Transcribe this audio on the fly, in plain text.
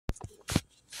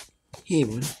Hey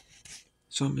everyone,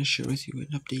 so I'm going to share with you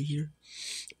an update here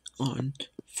on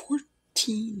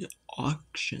 14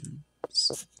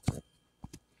 auctions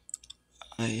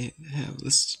I have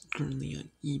listed currently on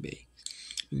eBay.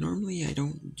 Normally I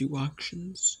don't do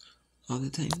auctions all the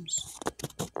times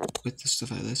with the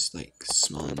stuff I list, like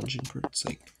small engine parts,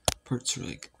 like parts for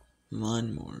like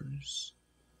lawnmowers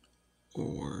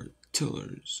or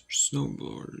tillers or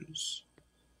snowblowers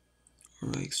or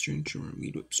like string trimmer,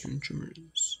 weed whip string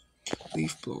trimmers,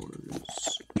 leaf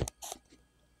blowers,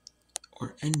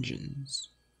 or engines,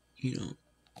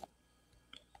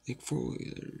 like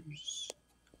four-wheelers,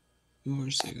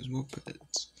 motorcycles,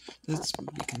 mopeds. That's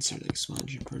what we consider like small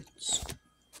engine parts.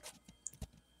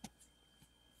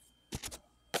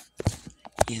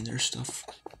 And there's stuff,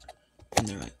 and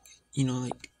they're like, you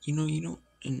don't,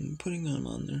 and putting them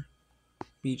on there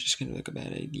be just kind of like a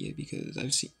bad idea because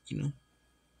I've seen,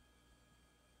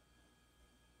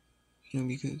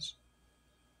 because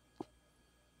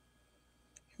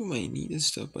you might need this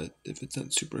stuff, but if it's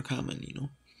not super common,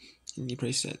 and you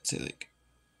price that, say like,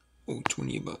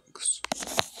 $20,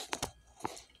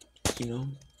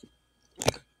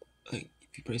 like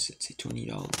if you price it, say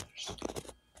 $20,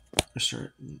 or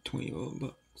start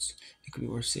 $20, it could be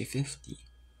worth say 50.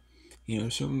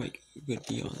 So make a good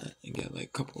deal on that and get like a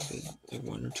couple bids, like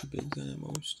one or two bids on it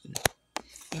most, and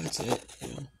that's it.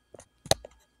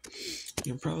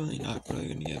 You're probably not really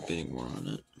gonna get bidding war on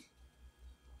it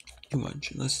too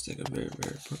much unless it's like a very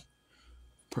rare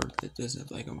part that doesn't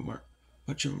have like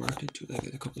much of a market to it.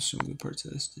 Like a couple some good parts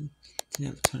listed didn't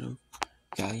have a ton of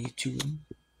value to them,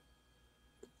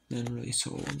 then really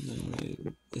sold, then really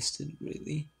listed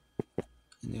really,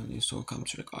 and they only sold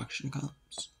comps or like auction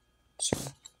comps. So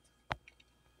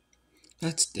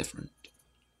that's different.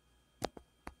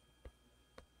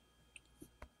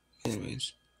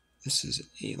 Anyways, this is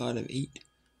a lot of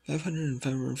 500 and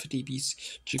 550 piece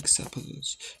jigsaw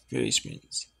puzzles, various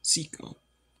brands, Seiko,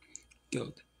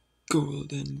 Guild,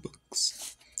 Golden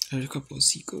Books. There's a couple of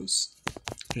Seikos.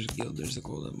 There's a Guild, there's a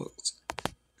Golden Books.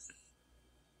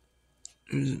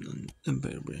 There's an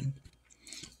Empire brand.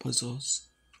 Puzzles.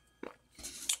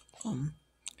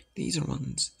 These are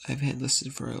ones I've had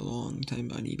listed for a long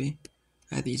time on eBay.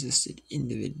 I had these listed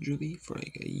individually for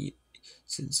like a year,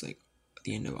 since like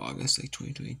the end of August, like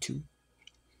 2022.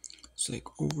 So like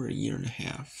over a year and a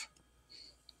half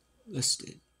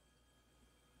listed,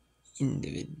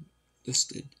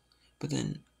 but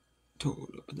then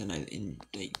I in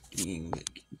like beginning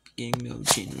of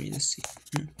January this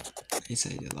year, I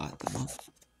decided to lot them up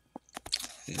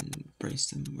and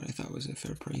priced them what I thought was a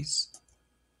fair price,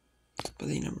 but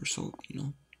they never sold,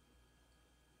 and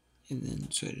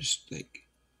then so I just like,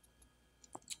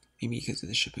 maybe because of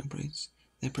the shipping price,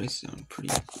 that price is down pretty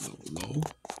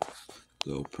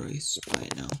low price, buy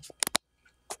it now.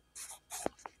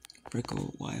 For a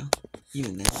while,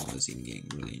 even then I wasn't getting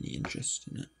really any interest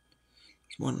in it.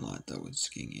 There's one lot that was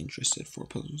getting interested for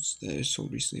puzzles that I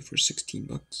sold recently for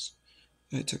 $16.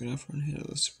 I took it out for and had it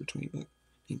listed for $20,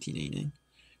 $19.99.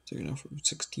 Took it out for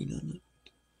 $16 on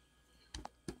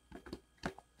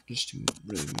it, just to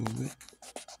really move it.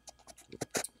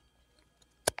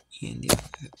 And yeah,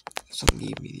 someone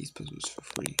gave me these puzzles for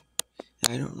free.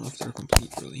 And I don't know if they're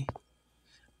complete really.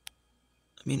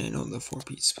 I mean, I know the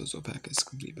 4-piece puzzle pack is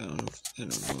complete, but I don't know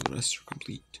if the rest are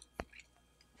complete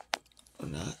or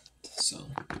not. So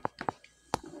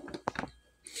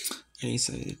I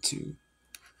decided to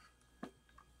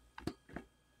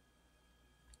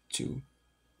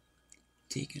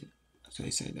take it. So I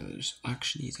decided to just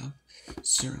auction these off,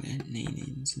 starting at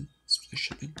 99 cents plus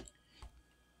shipping.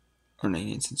 Or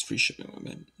 99 cents free shipping, I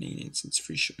meant 99 cents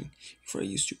free shipping. Before I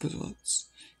used 2 puzzle lots,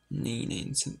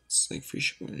 99 cents like free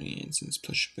shipping, 99 cents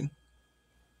plus shipping.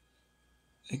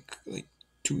 Like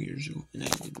 2 years ago, and I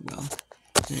did well.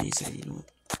 And I decided, you know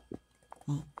what?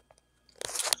 Well,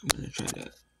 I'm gonna try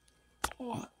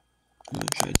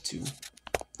to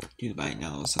do the buy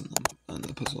nows on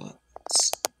the puzzle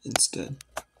lots instead.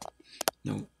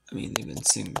 No, I mean they've been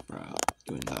singing for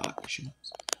doing the auctions.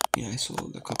 Yeah, I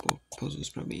sold a couple puzzles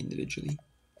probably individually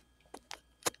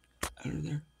out of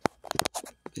there,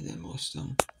 but then most of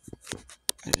them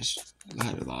I just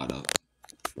had a lot of,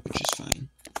 which is fine.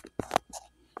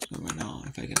 So right now,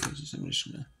 if I get puzzles, I'm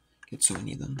just gonna get so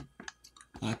many of them,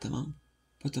 lot them up,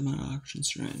 put them on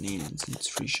auctions for 99 cents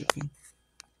free shipping,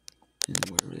 and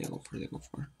then wherever they go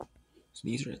for. So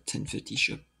these are at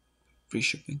 $10.50 free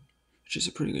shipping, which is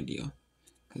a pretty good deal,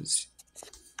 because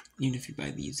even if you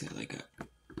buy these at like a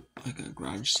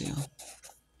garage sale,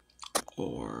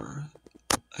 or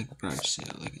like a garage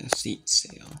sale, like an estate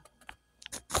sale,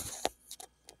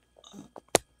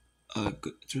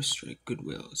 Thrift store,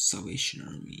 Goodwill, Salvation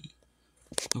Army,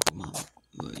 local mom,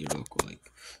 your local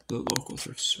the local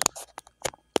thrift store.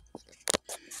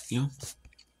 You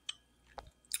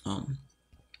know,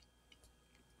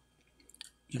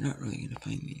 you're not really gonna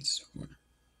find these for.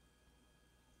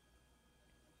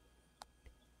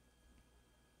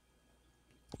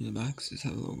 The boxes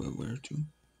have a little bit of wear too.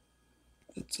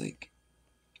 That's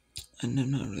and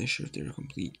I'm not really sure if they're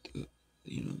complete.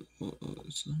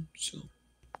 So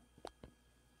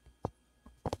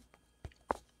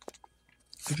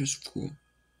they're just cool,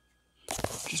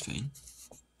 just fine.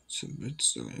 So we're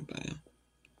still gonna buy them.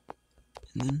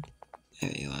 And then I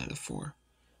have a lot of 4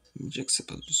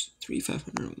 juxtaposed 3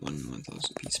 500 1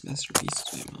 1000 piece masterpieces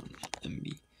by Mount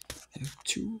MB. I have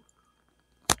 2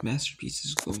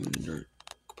 masterpieces glow in the dark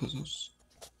puzzles.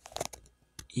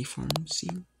 A farm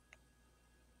scene.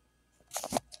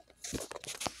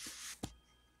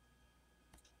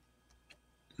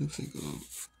 Looks like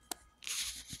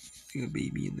a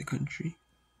baby in the country.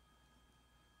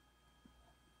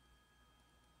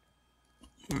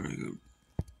 Or like a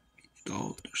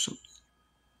doll or something.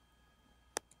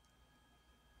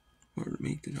 Or to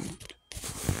make the note.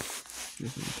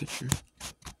 Here's a picture.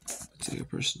 It's like a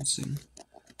person sitting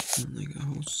on like a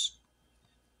house.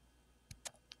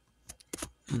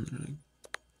 On their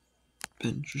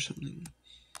bench or something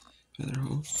by their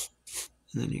house.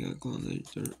 And then you got glow in the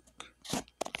dark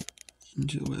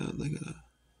into the wild like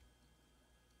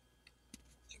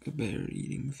a bear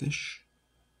eating fish.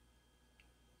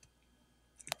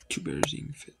 2 bears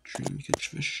eating fish, trying to catch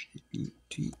fish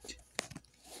to eat.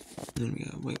 And then we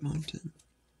got White Mountain.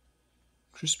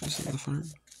 Christmas on the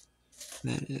farm.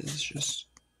 That is just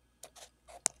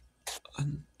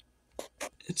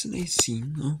it's a nice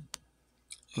scene though.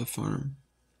 A farm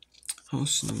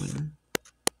house in the winter.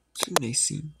 It's a nice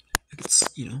scene. Like it's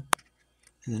and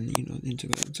then into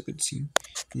that it's a good scene.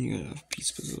 And you got a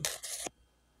piece of a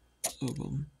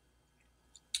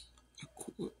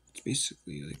quilt. It's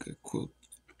basically like a quilt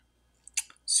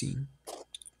scene.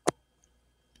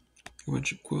 A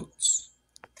bunch of quilts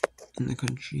in the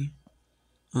country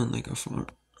on like a farm,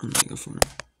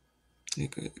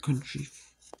 like a country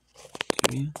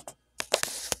area.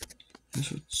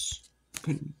 That's what's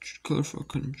colorful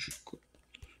country quilt.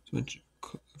 It's a bunch of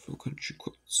colorful country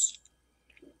quilts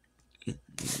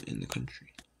in the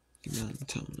country, around the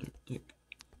town.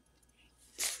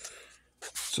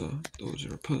 So those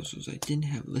are puzzles I didn't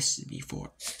have listed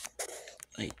before,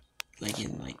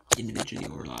 individually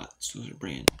or lots. Those are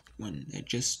brand one I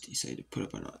just decided to put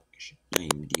up on auction. Not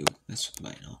even deal. That's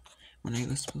what I know. When I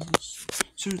list puzzles,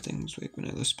 certain things like when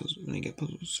I get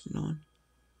puzzles from on.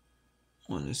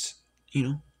 One is,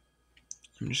 I'm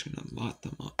just gonna lot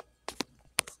them up.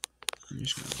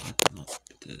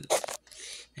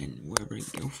 And wherever I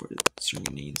go for it,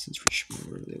 certain instance for sure,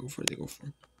 wherever they go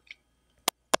for.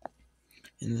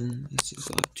 And then this is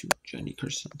lot 2, Johnny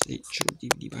Carson's 8-show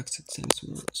DVD box set Samus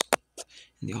Awards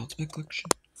in the Ultimate Collection.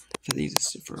 I've had these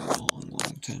existed for a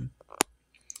long time.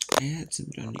 I had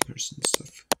some Johnny Carson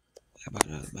stuff I bought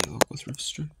out of my local thrift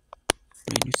store,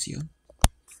 brand new seal,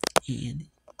 and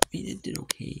it did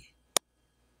okay.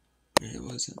 But it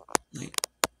wasn't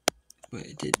but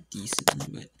it did decently,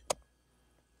 but it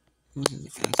wasn't the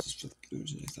fastest flip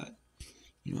throughs, and I thought,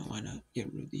 why not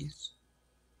get rid of these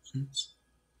ones?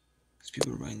 Because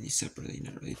people are buying these separately,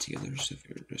 not really together. So if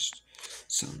you're just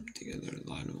selling them together, a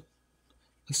lot of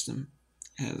list them,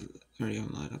 already have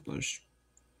a lot of uploads.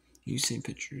 Use same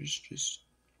pictures, just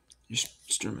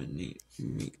stir them in,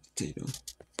 make the potato,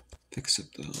 fix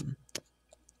up the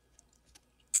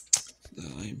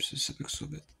item specifics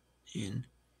of it, and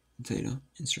potato,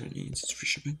 insert needs, it's free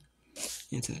shipping.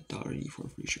 And it's at $1.80 for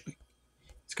free shipping.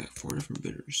 It's got 4 different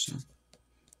bitters, so.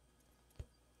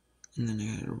 And then I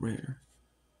got a rare,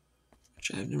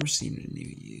 which I've never seen any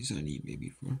of these on eBay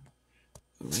before.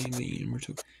 A Wrangling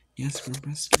Immortal Jasper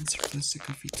breast cancer plastic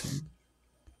coffee tone.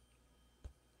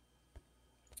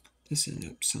 This ended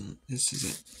up selling. This is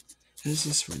it. This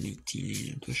is for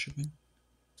 $19.99 plus shipping.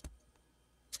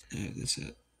 I have this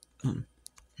at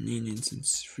 99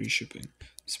 cents free shipping. I'm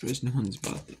surprised no one's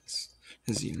bought this.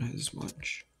 As even has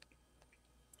watch.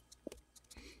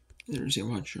 There's a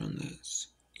watcher on this.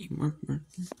 A Mark Martin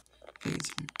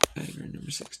Bagger number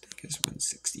 6 deck is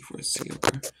 164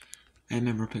 silver. I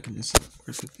remember picking this up,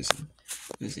 or I picked this up.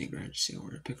 It was a garage sale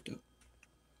where I picked up.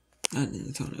 Not in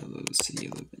the town I live, the city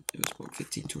I live in. It was about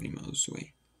 15-20 miles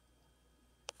away.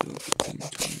 About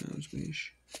 15-20 miles away.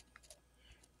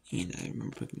 And I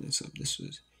remember picking this up. This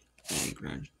was a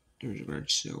garage. There was a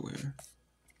garage sale where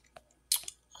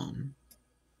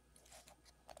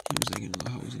it was like in a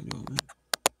housing development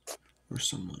or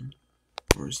someone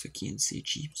versus the Kansas City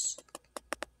Chiefs.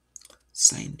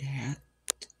 Signed hat.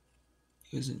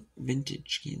 It was a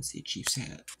vintage Kansas City Chiefs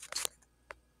hat.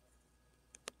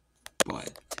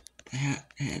 But the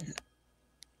hat had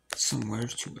somewhere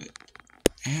to it.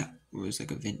 The hat was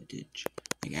like a vintage,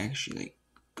 like actually like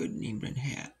good name brand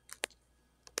hat.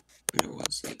 But it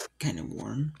was like kind of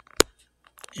worn.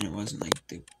 And it wasn't like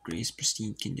the greatest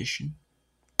pristine condition.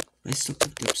 But I still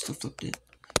flipped it, still flipped it.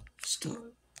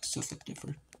 Still flipped it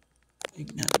for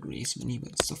like not the greatest money,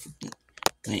 but still flipped it.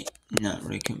 Like not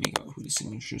really couldn't make out who the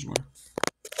signatures were.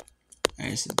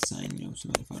 I just had to sign,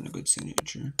 somebody found a good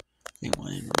signature they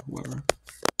wanted or whoever.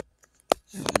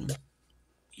 I let them.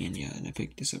 And yeah, and I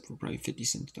picked this up for probably 50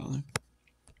 cents $1.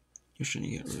 Just trying to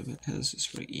get rid of it. It has this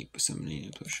for like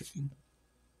 $8.79 plus shipping.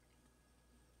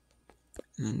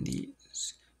 And then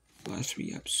these last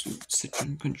 3 Absolut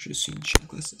Citron Country Sweet shot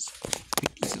glasses.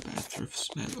 Picked these up at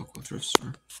my local thrift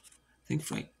store. I think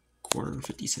for like quarter or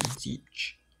 50 cents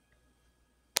each.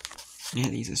 And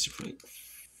yeah, these listed for like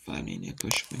 $5.99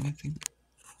 plus shipping, I think.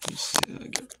 Just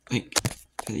had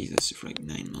these listed for like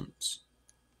 9 months.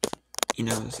 I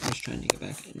was trying to get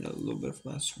back into a little bit of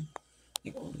glassware.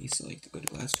 Like only so like the good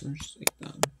glasswares, like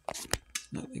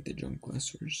not like the junk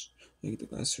glasswares. Like the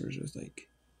glasswares was like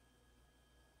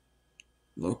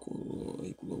local,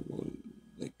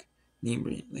 like name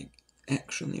brand, like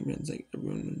actual name brands, like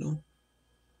everyone would know.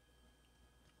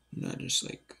 Not just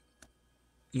like,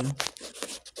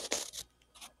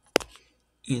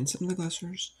 And some of the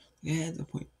glasswares, I had the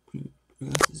point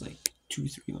glasses like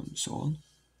 2-3 of them sold.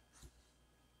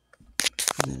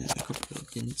 And then I had a couple that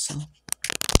didn't sell.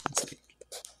 It's like,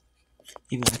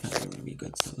 even I thought they were gonna be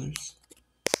good sellers.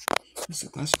 It's the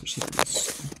glasswares hit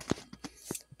this.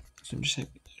 So I'm just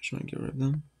happy. I just want to get rid of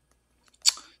them.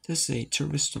 This is a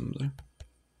Turbis tumbler.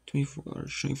 24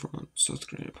 ounce South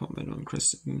Carolina palmetto and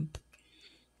crescent moon.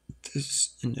 There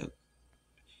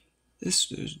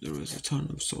was a ton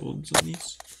of solds on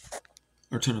these.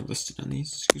 Or a ton of listed on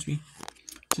these, excuse me.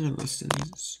 A ton of listed on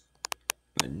these.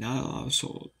 But not a lot of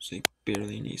solds. Like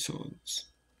barely any solds.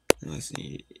 Unless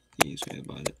these way I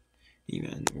bought it.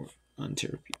 Even on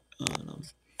therapy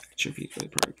therapy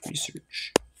product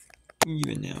research.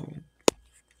 Even now,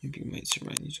 people might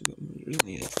survive these, but there's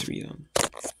only like 3 of them.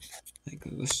 Like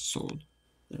the list sold.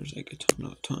 There's like a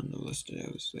ton of listed. I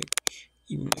was like,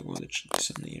 even like one of the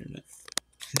cheapest on the internet.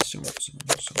 It's so much so.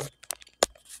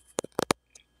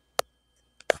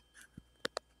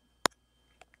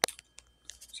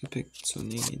 So I picked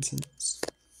 99 cents.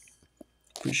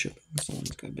 Free shipping.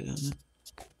 Someone's got a bid on it.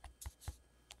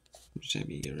 I'm just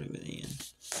happy to get rid of it. And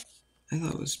I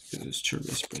thought it was because it was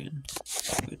Turbis brand,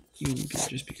 but even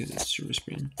just because it's Turbis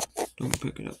brand, don't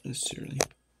pick it up necessarily.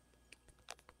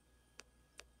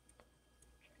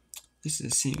 This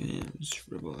is the same as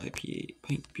Rebel IPA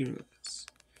pint beer glass.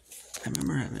 I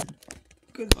remember having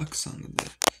good luck selling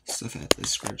the stuff at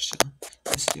this garage sale.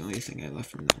 This is the only thing I left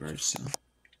from the garage sale.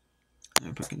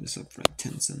 I'm picking this up for like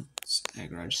 10 cents at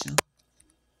garage sale.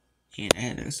 And I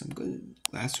had some good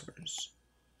glasswares.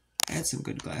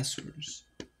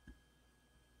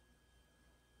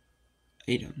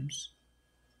 Items.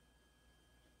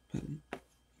 But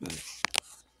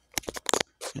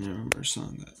and I remember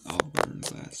selling that Alburn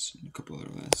glass and a couple other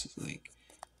glasses like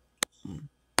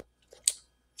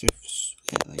thrifts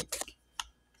at like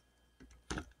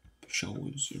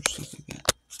shows or stuff like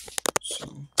that.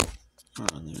 So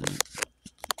on there.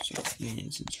 So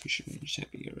 99 cents for shipping. Just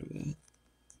happy to get rid of that.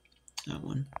 That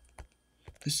one.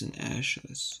 This is an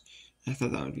Ashes. I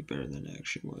thought that would be better than it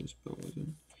actually was, but it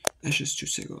wasn't. Ashes 2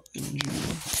 Sigil Engine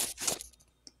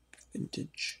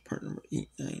Vintage, part number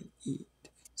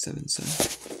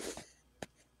 89877.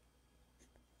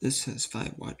 This has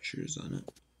 5 watchers on it.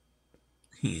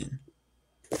 And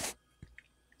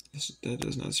that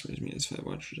does not surprise me. It has 5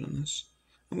 watchers on this.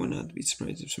 I would not be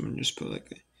surprised if someone just put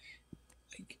like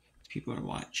people are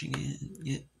watching it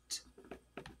yet.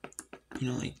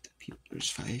 There's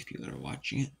 5 people that are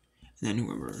watching it. And then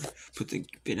whoever put the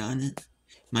bid on it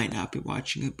might not be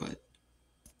watching it, but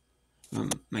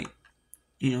might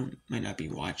not be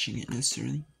watching it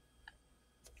necessarily.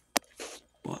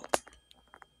 But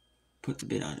put the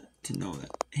bid on it to know that,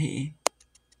 hey,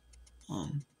 I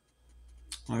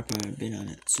put a bid on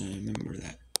it, so I remember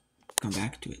that. Come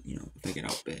back to it, if I get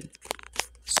outbid.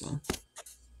 So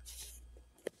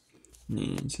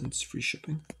 99 cents free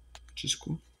shipping, which is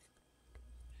cool.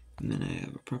 And then I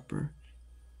have a proper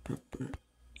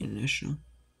international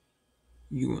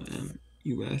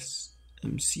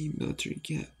USMC military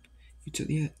cap.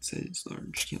 Utility hat size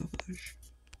large camouflage.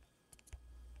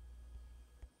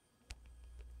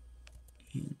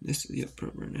 And this is the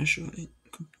proper national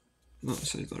not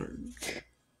size large.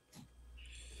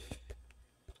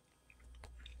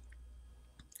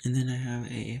 And then I have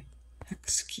a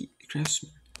hex key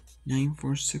craftsman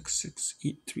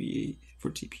 9466838 for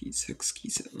TP's hex key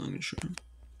set long and short.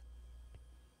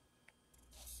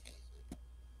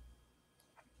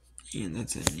 And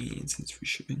that's at 88 cents free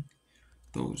shipping.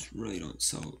 Those really don't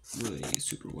sell really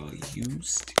super well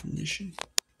used condition.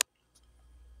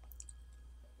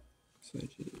 So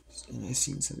I've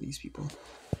seen some of these people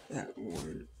that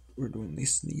were doing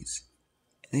these, and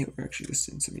they were actually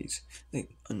listing some of these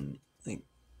like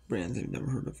brands I've never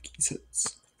heard of key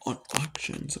sets on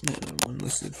auction. So one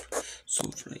listed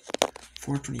sold for like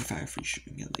 $4.25 free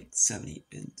shipping at like 7-8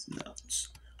 bids. Nuts.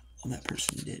 All that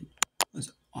person did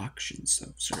was auction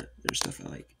stuff. So there's stuff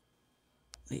at like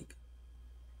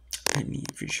penny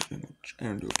free shipping, which I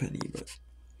don't do a penny, but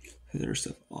there's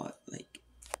stuff like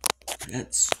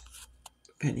that's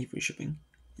penny free shipping.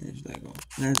 And it's like, oh,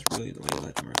 that's really the way to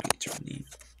let the market determine the,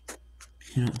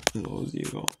 you know, as low as you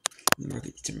go, the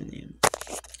market determine the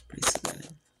price of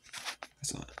that.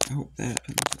 So I hope that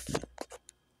happens.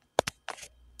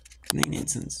 99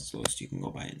 cents is the lowest you can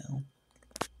go buy it now.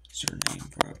 Start a name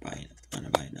for a buy it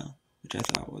now, which I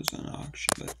thought was on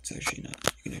auction, but it's actually not.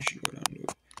 You can actually go down to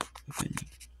a penny.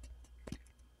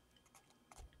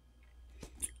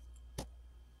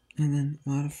 And then a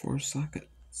lot of 4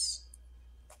 sockets.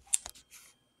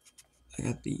 I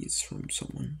got these from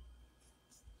someone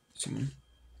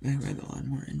that had the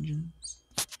lawnmower engines,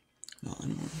 the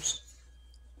lawnmowers,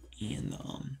 and the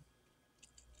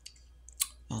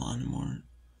lawnmower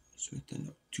with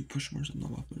the 2 push motors and the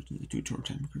mufflers and the 2 torque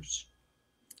temperatures.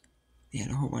 They had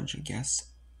a whole bunch of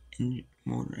gas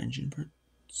motor engine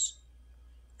parts.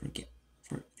 They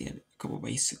had a couple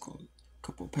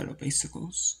pedal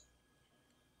bicycles,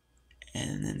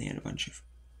 and then they had a bunch of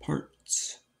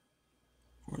parts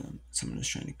for them. Someone was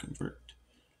trying to convert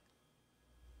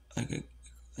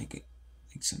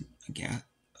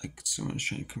someone was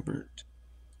trying to convert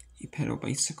a pedal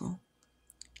bicycle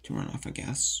to run off a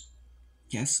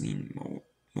gasoline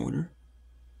motor,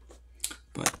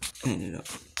 but I ended up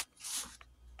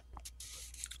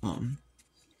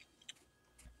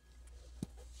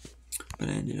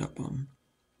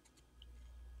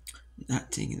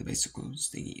not taking the bicycles.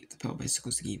 The pedal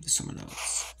bicycles they gave to someone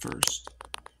else first.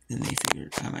 Then they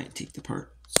figured I might take the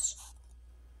parts.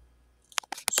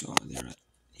 So they're like,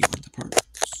 you want the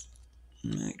parts?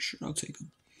 I'm like, sure, I'll take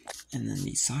them. And then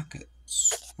the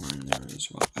sockets were in there as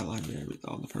well. I lied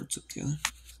all the parts up together.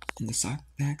 And the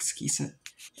hex key set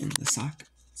and the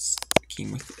sockets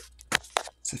came with it.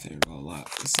 So I figured a lot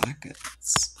of the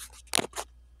sockets.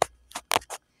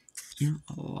 You know,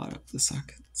 a lot of the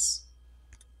sockets.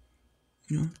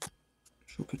 You know,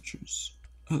 show pictures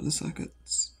of the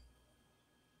sockets.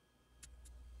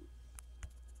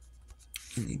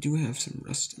 And they do have some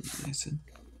rust in them, I said.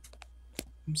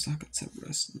 Some sockets have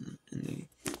rust in them, and they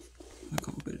a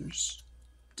couple bidders.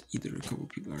 Either a couple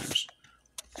people are just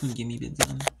gonna give me bids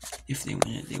on them. If they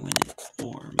win it, they win it.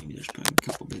 Or maybe there's probably a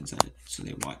couple bids on it, so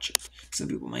they watch it. Some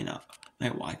people might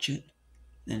watch it,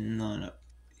 then they'll end up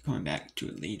coming back to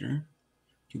it later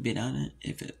to bid on it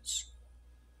if it's,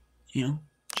 you know,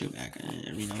 check back on it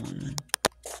every now and then.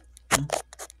 You know?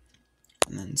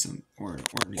 And then some, or to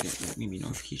get like maybe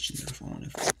notifications on their phone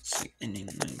if it's like ending,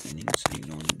 so you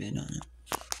know when you bid on it.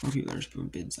 Or people are just putting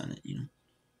bids on it, you know.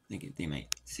 Like if they might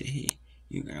say, hey,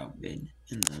 you got outbid,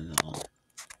 and then they'll,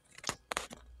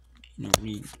 you know,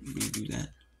 redo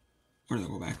that, or they'll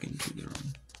go back into their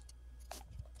own,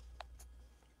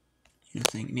 you know,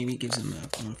 thing. Maybe it gives them a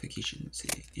notification and say,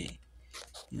 hey,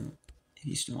 you know, if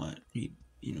you still want,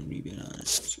 rebid on it,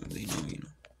 so they know, you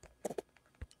know.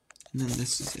 And then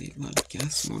this is a lot of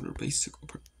gas motor bicycle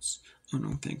parts,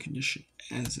 unopened condition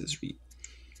as is read.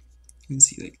 You can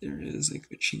see like there is like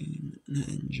a chain and an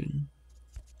engine.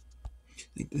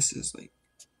 Like this is like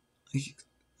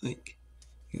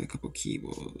a couple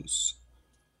cables.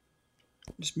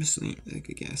 Just missing like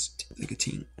a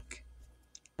tank.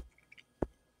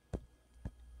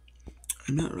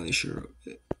 I'm not really sure,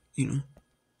 you know,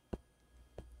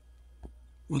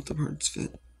 what the parts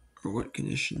fit or what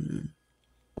condition.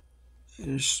 I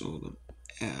just sold them.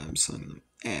 I'm selling them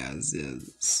as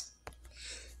is.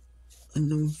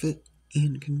 Unknown fit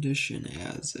and condition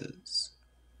as is.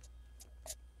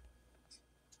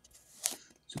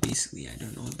 So basically, I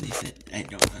don't know if they fit. I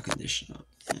don't know condition up,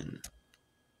 and I'm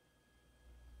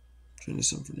trying to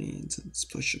sell for 99 cents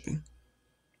plus shipping.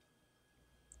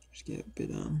 Just get a bit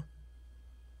and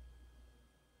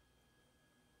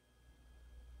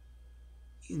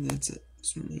that's it.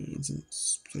 So 99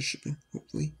 cents plus shipping.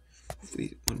 Hopefully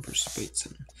one person bites,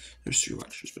 and there's 3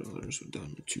 watchers, but others went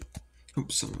down to 2.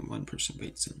 Hope one person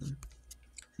waits on them.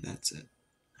 And that's it.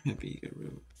 I'm happy to get rid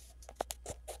of them.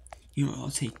 You know, I'll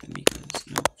take them because,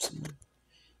 you know,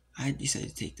 I decided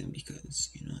to take them because,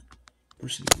 you know,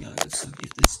 personally, you know, stuff.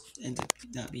 If this ends up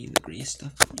not being the greatest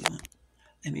stuff, you know,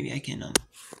 and maybe I can,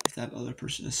 if that other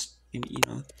person is, maybe, you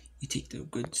know, you take the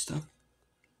good stuff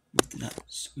with the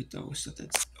nuts, with the stuff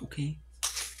that's okay,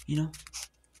 you know,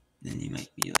 then you might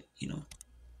be like, you know,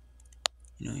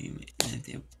 you might, and if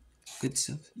they have good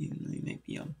stuff, you know, you might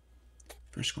be,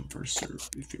 first come, first serve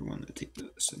if you're one to take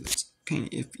the stuff that's kind of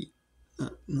iffy,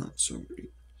 not so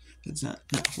great. That's not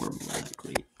horrible, not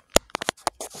great.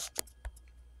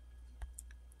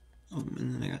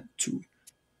 And then I got 2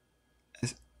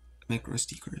 micro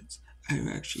SD cards. I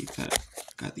actually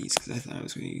got these because I thought I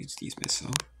was going to use these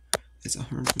myself. It's a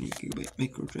 120 gigabyte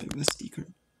micro drive SD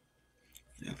card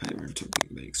and a 512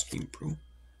 gigabyte Extreme Pro.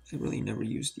 I really never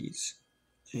used these.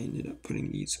 I ended up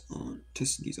putting these on,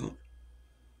 testing these on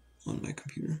my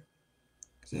computer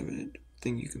because I have a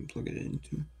thing you can plug it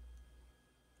into,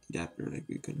 adapter, like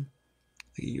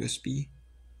a USB,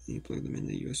 and you plug them in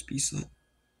the USB slot.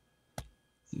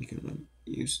 And you can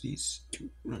use these to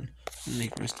run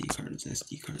micro SD cards,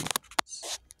 SD cards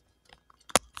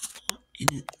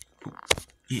in it.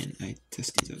 And I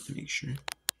test these out to make sure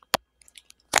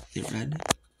they read,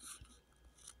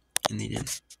 and they did.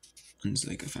 One's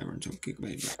like a 512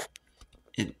 gigabyte,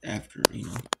 and after, you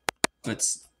know, but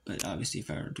obviously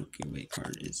 512 gigabyte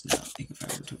card is not like a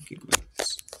 512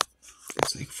 gigabytes.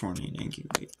 It's like 499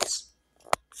 gigabytes.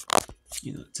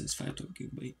 You know, it says 512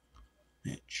 gigabyte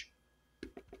match.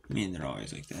 I mean, they're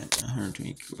always like that.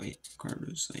 120 gigabyte card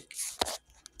was like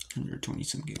 120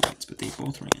 some gigabytes, but they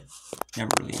both ran.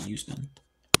 Never really used them.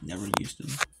 Never used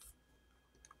them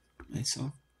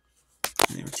myself.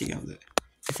 And they were taken out of the.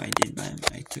 If I did buy them,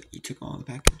 you took all the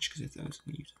package because I thought I was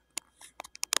going to use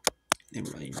them.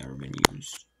 They've really never been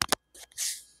used.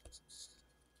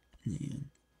 And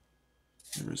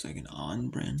there was like an on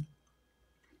brand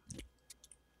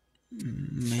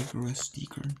micro SD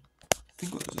card. I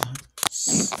think it was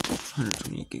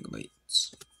 120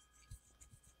 gigabytes.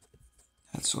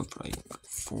 That sold for like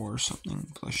 4 something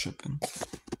plus shipping,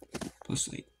 plus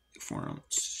like 4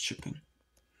 ounce shipping,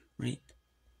 right?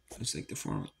 It's like the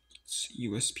 4 ounce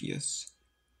USPS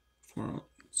 4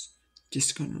 ounce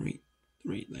discount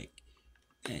rate like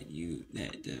that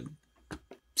the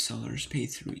sellers pay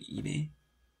through eBay.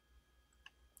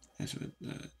 That's what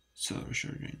the seller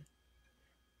charging.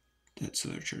 That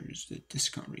seller charges the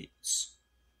discount rates,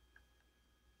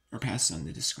 or passes on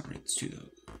the discount rates to the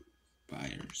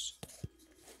buyers.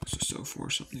 So for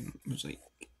something it was like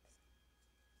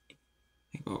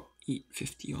about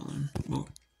 $8.50 all in. Well,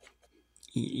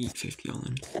 $8.50 all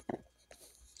in.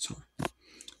 So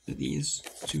for these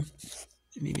 2,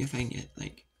 and maybe if I can get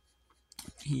like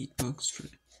 $8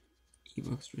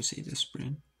 for say this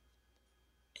brand,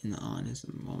 and the on is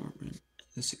the Walmart brand,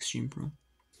 this Extreme Pro.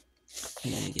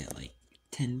 Maybe I get like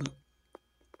 $10. You know,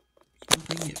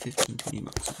 if I can get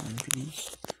 $15-20 on for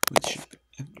these with shipping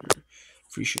after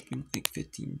free shipping, like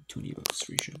 $15-20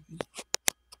 free shipping.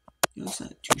 You know, it's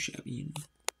not too shabby, you know.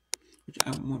 Which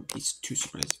I won't be too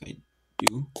surprised if I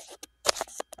do.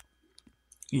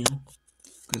 You know,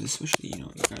 because especially, you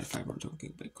know, you got a 512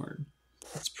 gigabyte card.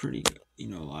 It's pretty good. You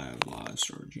know, a lot of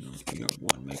storage. You know, you got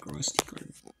 1 micro SD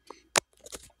card.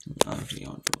 You're actually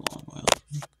on for a long while.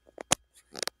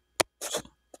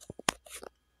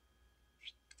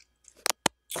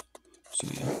 So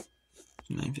yeah,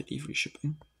 $9.50 free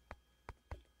shipping.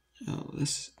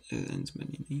 This ends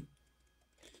Monday night.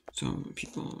 So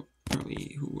people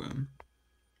probably who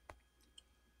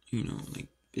you know, like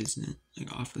business,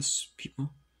 like office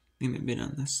people, they might bid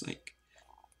on this like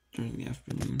during the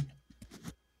afternoon.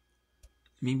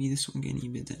 Maybe this won't get any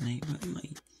bids at night, but it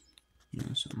might. You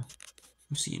know, so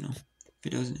we'll see. You know, if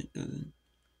it doesn't, it doesn't.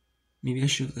 Maybe I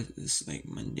should let this like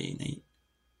Monday night,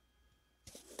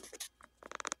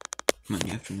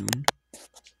 Monday afternoon.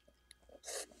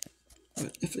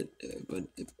 But if it,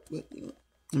 but you know,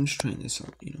 I'm just trying this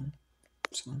out. You know,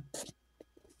 so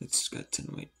it's got 10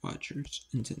 white watchers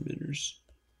and 10 bidders.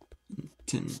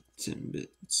 10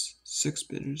 bids, 6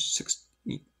 bidders, 6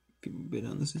 people bid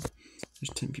on this.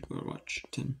 There's 10 people to watch,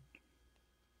 10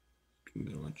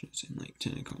 people to watch this, and like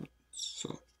 10 accounts.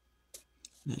 So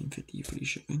 $9.50 free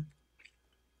shipping.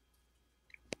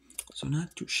 So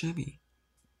not too shabby.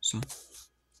 So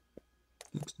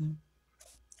next time,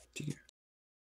 take care.